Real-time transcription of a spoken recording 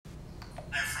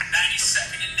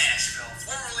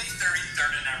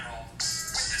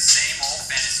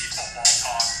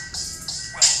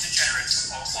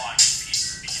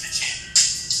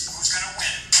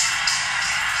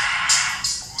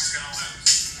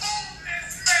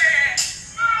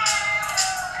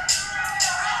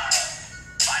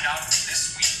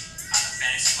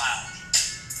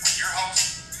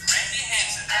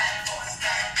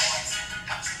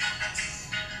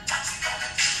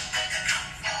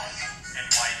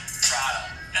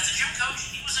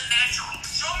couch. He was a natural.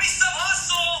 Show me some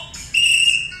hustle.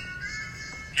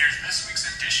 Here's this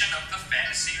week's edition of the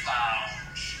Fantasy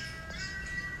Lounge.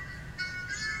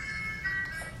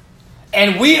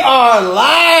 And we are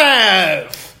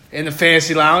live in the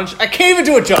Fantasy Lounge. I can't even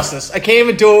do it justice. I can't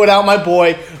even do it without my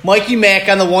boy, Mikey Mack,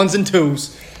 on the ones and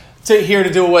twos here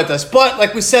to do it with us. But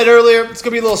like we said earlier, it's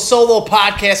going to be a little solo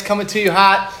podcast coming to you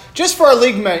hot just for our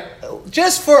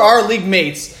league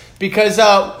mates because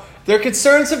their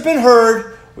concerns have been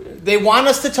heard. They want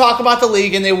us to talk about the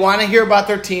league, and they want to hear about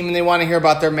their team, and they want to hear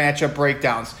about their matchup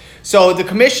breakdowns. So the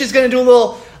commission is going to do a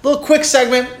little quick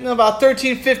segment, about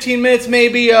 13, 15 minutes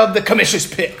maybe, of the commission's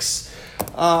picks.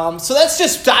 So let's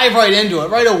just dive right into it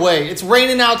right away. It's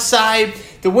raining outside.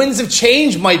 The winds of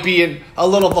change might be a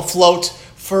little afloat.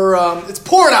 It's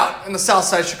pouring out in the south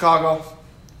side of Chicago.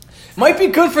 Might be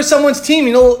good for someone's team.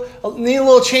 Need a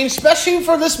little change, especially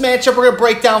for this matchup we're going to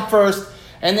break down first.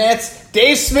 And that's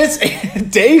Dave Sniff's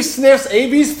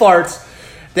AB's Farts.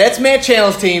 That's Matt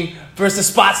Channel's team versus the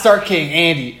Spot Start King,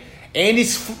 Andy.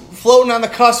 Andy's floating on the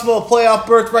cusp of a playoff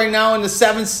berth right now in the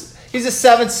seventh. He's a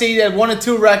 7th seed at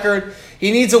 1-2 record.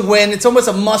 He needs a win. It's almost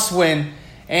a must win.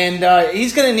 And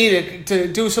he's going to need it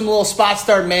to do some little spot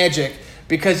start magic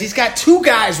because he's got two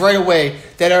guys right away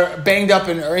that are banged up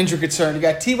and are injury concerned. You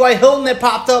got T.Y. Hilton that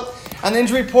popped up on the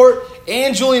injury report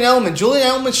and Julian Edelman. Julian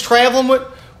Edelman's traveling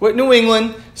with New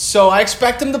England, so I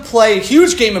expect him to play a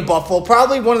huge game in Buffalo,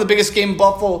 probably one of the biggest game in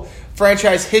Buffalo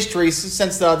franchise history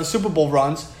since the Super Bowl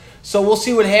runs. So we'll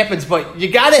see what happens, but you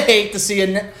got to hate to see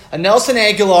a Nelson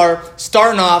Aguilar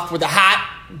starting off with a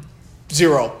hot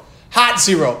zero. Hot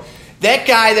zero. That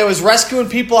guy that was rescuing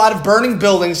people out of burning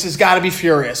buildings has got to be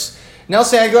furious.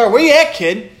 Nelson Aguilar, where you at,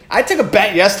 kid? I took a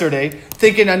bet yesterday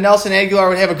thinking that Nelson Aguilar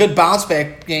would have a good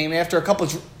bounce-back game after a couple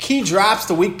of key drops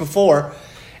the week before.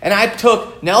 And I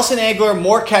took Nelson Aguilar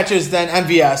more catches than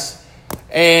MVS.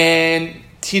 And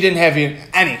he didn't have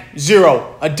any.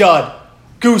 Zero. A dud.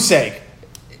 Goose egg.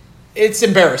 It's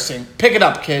embarrassing. Pick it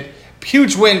up, kid.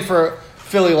 Huge win for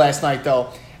Philly last night, though.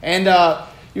 And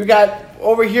you got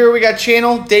over here, we got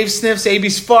Channel, Dave Sniff's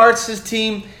AB's Farts, his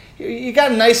team. You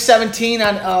got a nice 17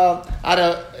 out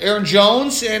of Aaron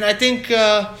Jones. And I think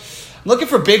I'm looking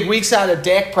for big weeks out of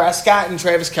Dak Prescott and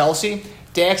Travis Kelce.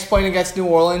 Dak's playing against New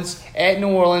Orleans, at New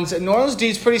Orleans. And New Orleans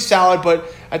D's pretty solid,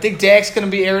 but I think Dak's going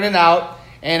to be airing it out.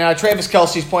 And Travis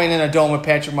Kelce's playing in a dome with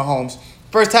Patrick Mahomes.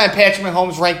 First time Patrick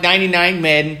Mahomes ranked 99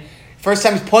 Madden. First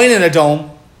time he's playing in a dome.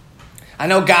 I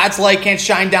know God's light can't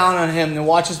shine down on him and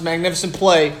watch his magnificent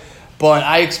play, but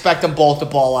I expect them both to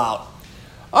ball out.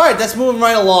 All right, that's moving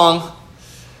right along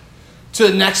to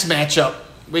the next matchup.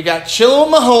 We got Chillin'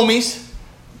 with my homies.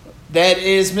 That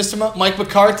is Mr. Mike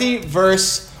McCarthy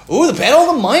versus, the battle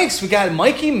of the mics. We got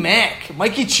Mikey Mack.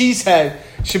 Mikey Cheesehead.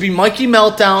 Should be Mikey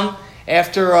Meltdown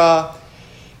after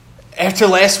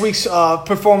last week's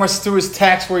performance through his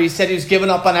text where he said he was giving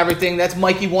up on everything. That's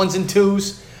Mikey 1s and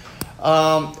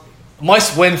 2s.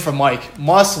 Must win for Mike.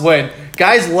 Must win.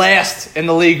 Guy's last in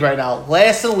the league right now.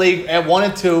 Last in the league at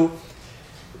 1-2.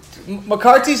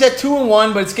 McCarthy's at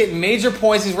 2-1, but it's getting major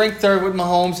points. He's ranked 3rd with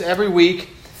Mahomes every week.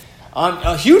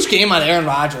 A huge game on Aaron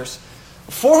Rodgers.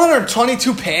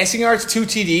 422 passing yards, 2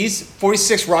 TDs,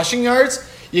 46 rushing yards.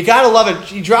 You gotta love it.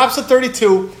 He drops to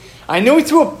 32. I know he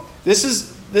threw a.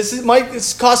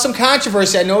 This caused some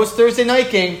controversy. I know it's Thursday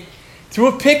night game. Threw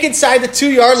a pick inside the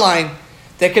 2-yard line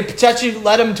that could potentially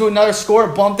let him to another score,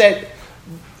 bump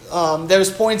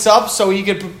those points up, so he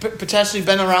could potentially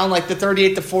been around like the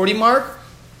 38-40 mark.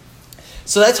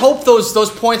 So let's hope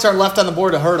those points aren't left on the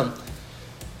board to hurt him.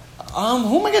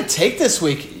 Who am I going to take this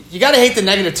week? You got to hate the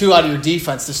 -2 out of your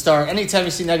defense to start. Anytime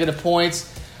you see negative points,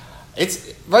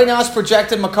 right now it's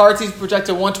projected. McCarthy's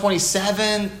projected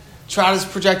 127. Trotta's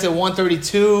projected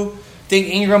 132. Think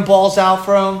Ingram balls out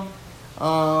for him.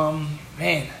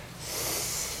 Man,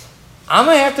 I'm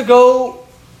gonna have to go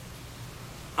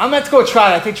with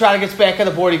Trotta. I think Trotta gets back on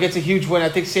the board. He gets a huge win. I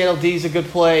think Seattle D's a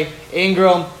good play.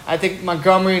 Ingram. I think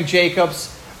Montgomery and Jacobs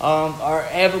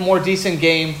have a more decent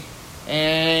game.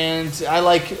 And I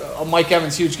like Mike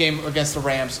Evans' huge game against the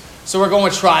Rams. So we're going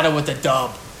with Trotta with the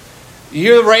dub. You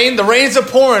hear the rain? The rains are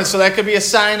pouring, so that could be a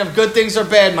sign of good things or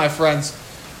bad, my friends.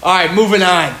 All right, moving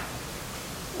on.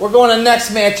 We're going to the next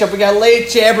matchup. We got Late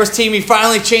Jabber's team. He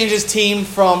finally changed his team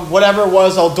from whatever it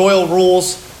was, all Doyle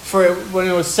rules, for when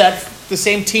it was set, the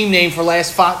same team name for the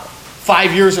last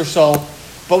 5 years or so.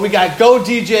 But we got Go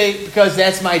DJ, because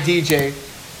that's my DJ,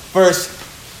 versus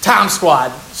Tom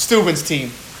Squad, Steuben's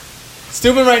team.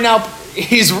 Steuben right now,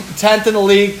 he's 10th in the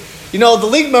league. You know, the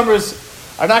league members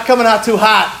are not coming out too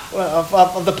hot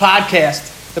of the podcast.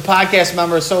 The podcast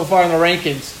members so far in the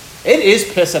rankings. It is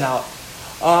pissing out.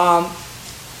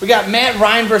 We got Matt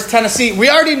Ryan versus Tennessee. We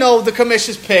already know the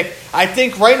commission's pick. I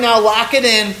think right now, lock it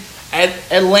in at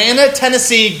Atlanta,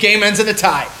 Tennessee. Game ends in a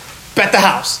tie. Bet the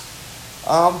house.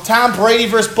 Tom Brady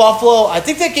versus Buffalo. I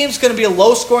think that game's going to be a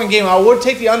low-scoring game. I would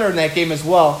take the under in that game as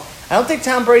well. I don't think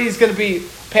Tom Brady's going to be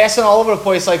passing all over the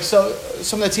place like some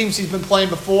of the teams he's been playing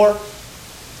before.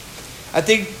 I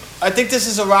think this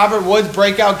is a Robert Woods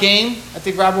breakout game. I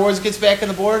think Robert Woods gets back on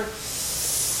the board.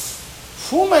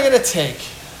 Who am I going to take?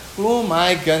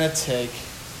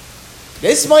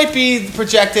 This might be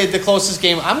projected the closest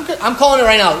game. I'm calling it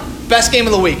right now. Best game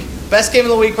of the week. Best game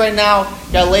of the week right now.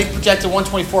 Got Lake projected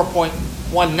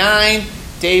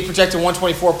 124.19. Dave projected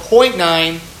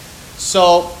 124.9.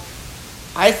 So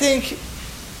I think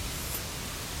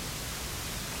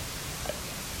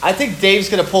Dave's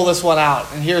going to pull this one out,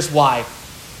 and here's why.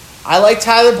 I like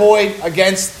Tyler Boyd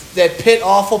against that Pitt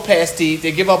awful pass D.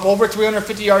 They give up over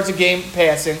 350 yards a game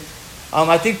passing.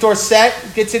 I think Dorsett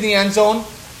gets in the end zone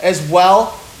as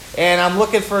well, and I'm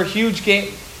looking for a huge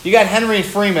game. You got Henry and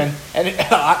Freeman, and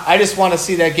I just want to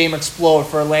see that game explode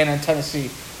for Atlanta and Tennessee.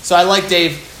 So I like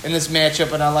Dave in this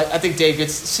matchup, and I think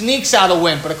Dave sneaks out a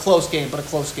win, but a close game.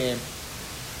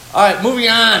 All right, moving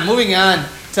on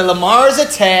to Lamar's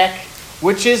attack,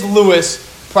 which is Lewis.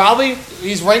 Probably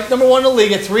he's ranked number 1 in the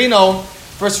league at 3-0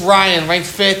 versus Ryan, ranked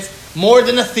 5th, more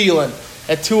than a Thielen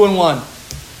at 2-1.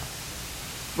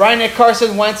 Ryan at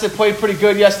Carson Wentz that played pretty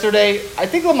good yesterday. I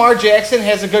think Lamar Jackson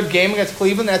has a good game against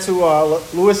Cleveland. That's who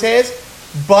Lewis has.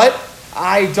 But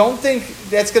I don't think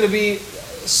that's going to be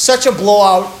such a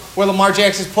blowout where Lamar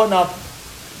Jackson's putting up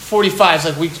 45s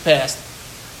like weeks past.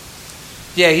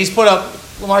 Yeah,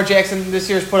 Lamar Jackson this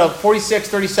year has put up 46,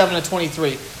 37, and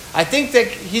 23. I think that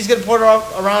he's going to put up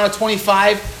around a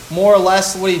 25, more or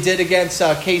less what he did against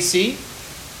KC.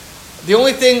 The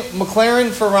only thing, McLaren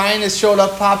for Ryan has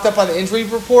popped up on the injury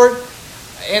report.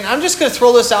 And I'm just going to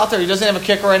throw this out there. He doesn't have a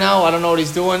kicker right now. I don't know what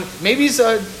he's doing. Maybe he's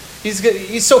so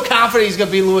confident he's going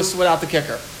to beat Lewis without the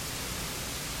kicker.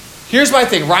 Here's my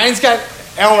thing. Ryan's got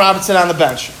Allen Robinson on the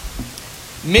bench.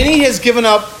 Minnie has given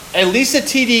up at least a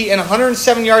TD and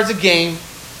 107 yards a game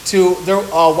to their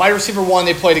wide receiver 1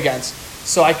 they played against.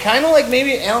 So I kind of like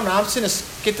maybe Allen Robinson to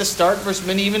get the start versus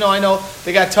Minnie, even though I know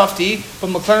they got tough D.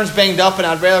 But McLaren's banged up, and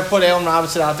I'd rather put Allen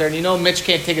Robinson out there. And Mitch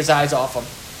can't take his eyes off him.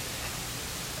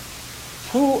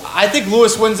 I think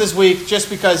Lewis wins this week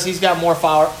just because he's got more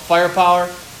firepower.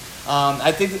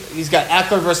 I think he's got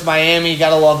Eckler versus Miami. You got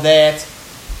to love that.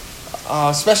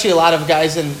 Especially a lot of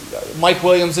guys. And Mike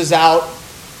Williams is out.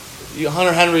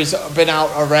 Hunter Henry's been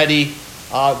out already.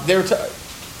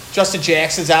 Justin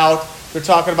Jackson's out. They're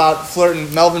talking about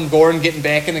flirting Melvin Gordon getting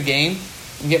back in the game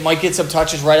and might get some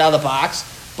touches right out of the box.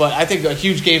 But I think a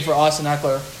huge game for Austin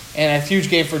Eckler and a huge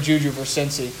game for Juju versus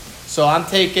Cincy. So I'm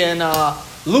taking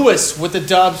Lewis with the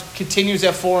dubs, continues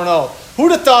at 4-0. Who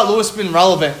would have thought Lewis been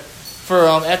relevant for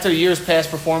after years'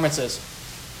 past performances?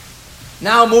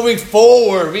 Now moving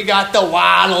forward, we got the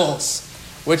Waddles,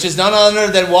 which is none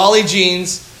other than Wally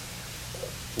Jeans,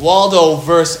 Waldo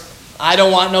versus I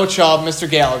don't want no Chubb, Mr.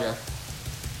 Gallagher.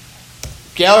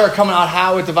 Gallagher coming out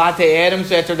hot with Devontae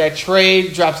Adams after that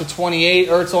trade, drops to 28.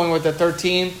 Ertz only with the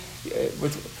 13.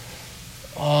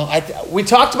 We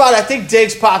talked about it. I think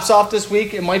Diggs pops off this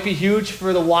week. It might be huge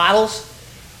for the Waddles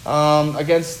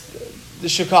against the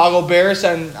Chicago Bears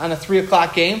on a 3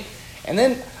 o'clock game. And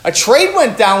then a trade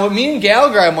went down with me and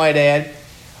Gallagher, I might add.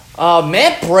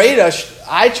 Matt Breida,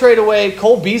 I trade away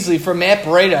Cole Beasley for Matt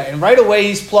Breida. And right away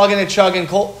he's plugging and chugging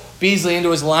Cole Beasley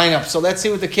into his lineup. So let's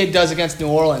see what the kid does against New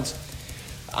Orleans.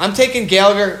 I'm taking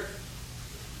Gallagher.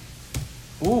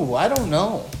 Ooh, I don't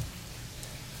know.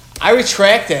 I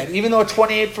retract that. Even though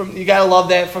 28 you got to love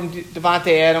that from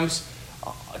Devontae Adams.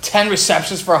 10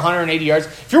 receptions for 180 yards.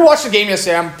 If you're watching the game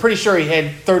yesterday, I'm pretty sure he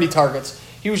had 30 targets.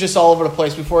 He was just all over the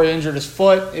place before he injured his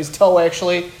toe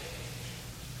actually.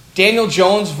 Daniel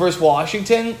Jones versus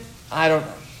Washington. I don't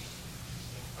know.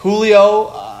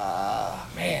 Julio.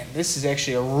 Man, this is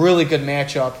actually a really good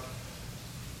matchup.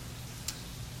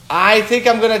 I think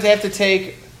I'm going to have to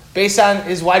take, based on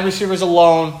his wide receivers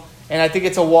alone, and I think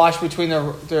it's a wash between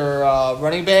their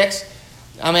running backs,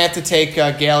 I'm going to have to take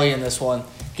Galley in this one.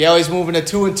 Galley's moving to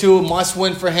 2-2, must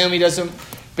win for him. He doesn't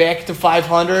back to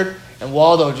 500, and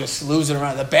Waldo just losing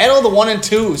around. The battle of the 1 and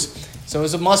 2s. So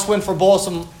it's a must win for both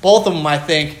of them, I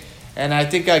think, and I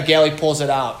think Galley pulls it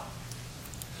out.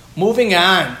 Moving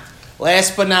on,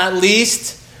 last but not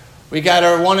least, we got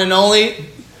our one and only,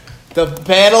 the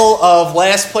battle of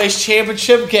last place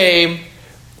championship game,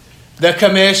 the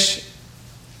Commish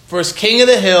versus King of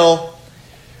the Hill,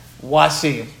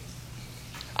 Wasim.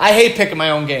 I hate picking my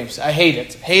own games. I hate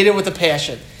it. Hate it with a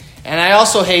passion. And I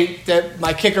also hate that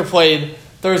my kicker played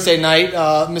Thursday night,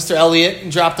 Mr. Elliott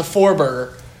dropped a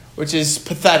 4-burger, which is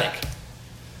pathetic.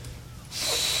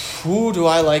 Who do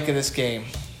I like in this game?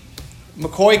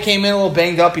 McCoy came in a little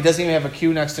banged up. He doesn't even have a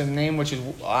Q next to the name, which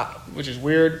is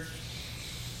weird.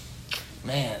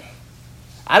 Man,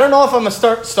 I don't know if I'm going to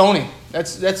start Stoney.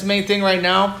 That's the main thing right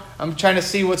now. I'm trying to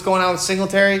see what's going on with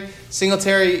Singletary.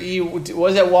 Singletary, he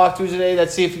was at walkthrough today.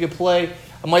 Let's see if he could play.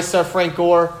 I might start Frank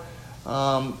Gore.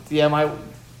 My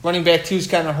running back 2 is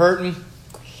kind of hurting.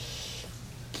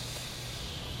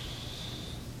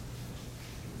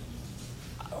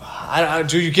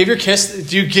 Do you give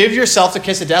yourself the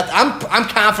kiss of death? I'm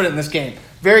confident in this game.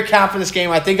 Very confident in this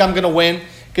game. I think I'm going to win.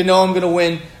 I'm going to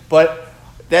win. But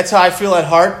that's how I feel at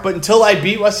heart. But until I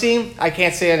beat Wasim, I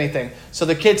can't say anything. So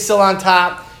the kid's still on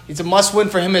top. It's a must-win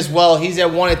for him as well. He's at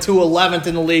 1-2, 11th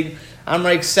in the league. I'm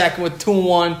ranked second with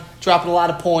 2-1, dropping a lot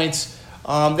of points.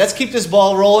 Let's keep this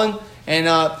ball rolling. And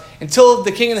until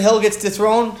the King of the Hill gets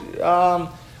dethroned,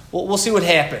 we'll see what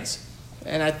happens.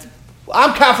 And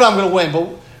I'm confident I'm going to win,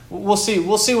 but we'll see.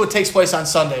 We'll see what takes place on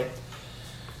Sunday.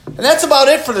 And that's about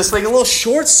it for this league. A little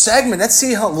short segment. Let's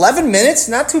see how 11 minutes.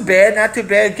 Not too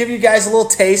bad. Give you guys a little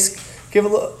taste.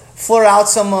 Flare out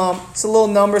some little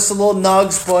numbers, some little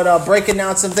nugs, but breaking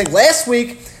down some things. Last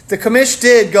week, the commish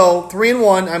did go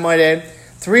 3-1, I might add.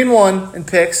 3-1 in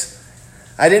picks.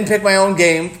 I didn't pick my own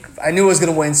game. I knew I was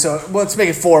going to win, so let's make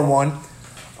it 4-1.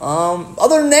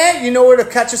 Other than that, you know where to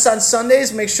catch us on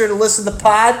Sundays. Make sure to listen to the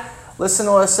pod. Listen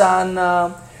to us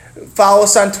follow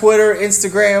us on Twitter,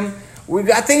 Instagram. We've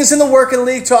got things in the work in the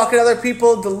league, talking to other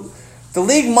people. The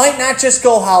league might not just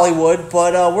go Hollywood,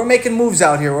 but we're making moves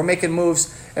out here. We're making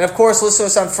moves. And, of course, listen to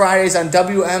us on Fridays on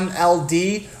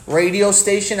WMLD radio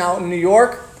station out in New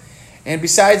York. And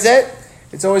besides that,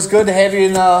 it's always good to have you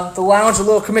in the lounge with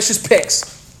little commission's picks.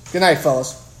 Good night,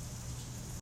 fellas.